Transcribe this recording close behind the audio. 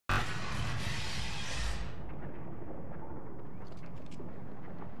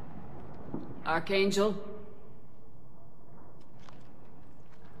Archangel?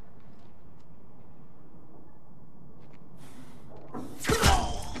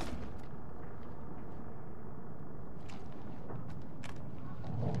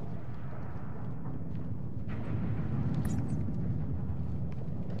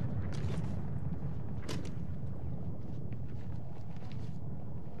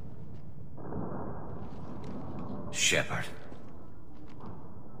 Shepard.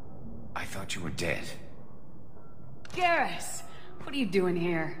 I thought you were dead. Garrus! What are you doing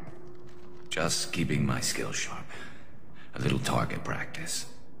here? Just keeping my skills sharp. A little target practice.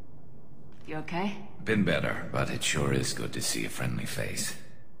 You okay? Been better, but it sure is good to see a friendly face.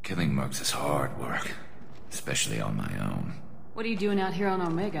 Killing mercs is hard work, especially on my own. What are you doing out here on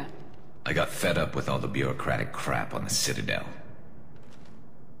Omega? I got fed up with all the bureaucratic crap on the Citadel.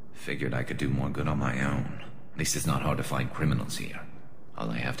 Figured I could do more good on my own. At least it's not hard to find criminals here.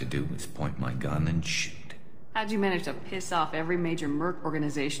 All I have to do is point my gun and shoot. How'd you manage to piss off every major merc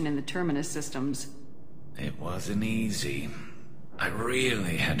organization in the Terminus systems? It wasn't easy. I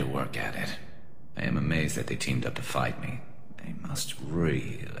really had to work at it. I am amazed that they teamed up to fight me. They must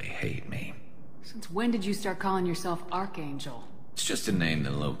really hate me. Since when did you start calling yourself Archangel? It's just a name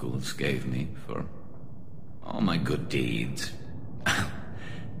the locals gave me for all my good deeds.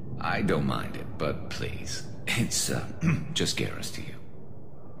 I don't mind it, but please, it's just Garrus to you.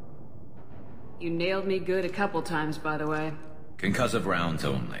 You nailed me good a couple times, by the way. Concussive rounds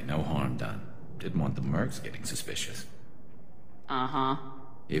only, no harm done. Didn't want the mercs getting suspicious. Uh-huh.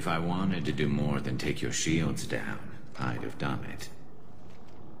 If I wanted to do more than take your shields down, I'd have done it.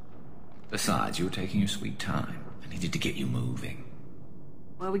 Besides, you were taking your sweet time. I needed to get you moving.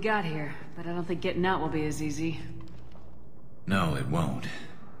 Well, we got here, but I don't think getting out will be as easy. No, it won't.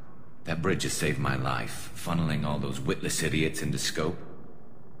 That bridge has saved my life, funneling all those witless idiots into scope.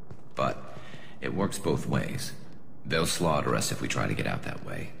 But it works both ways. They'll slaughter us if we try to get out that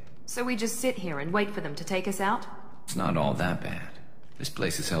way. So we just sit here and wait for them to take us out? It's not all that bad. This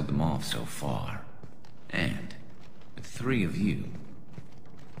place has held them off so far. And with 3 of you,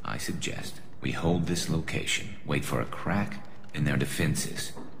 I suggest we hold this location, wait for a crack in their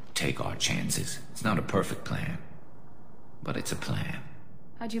defenses, take our chances. It's not a perfect plan, but it's a plan.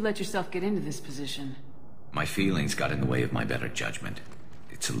 How'd you let yourself get into this position? My feelings got in the way of my better judgment.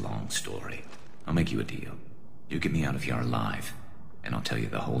 It's a long story. I'll make you a deal. You get me out of here alive, and I'll tell you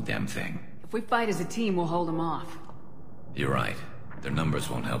the whole damn thing. If we fight as a team, we'll hold them off. You're right. Their numbers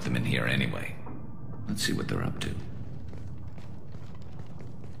won't help them in here anyway. Let's see what they're up to.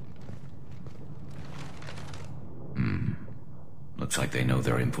 Looks like they know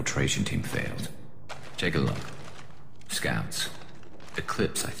their infiltration team failed. Take a look. Scouts.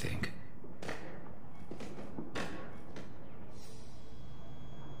 Eclipse, I think.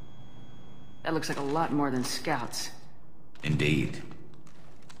 That looks like a lot more than scouts. Indeed.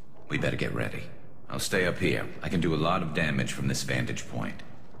 We better get ready. I'll stay up here. I can do a lot of damage from this vantage point.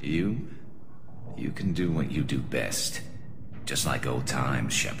 You can do what you do best. Just like old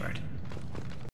times, Shepard.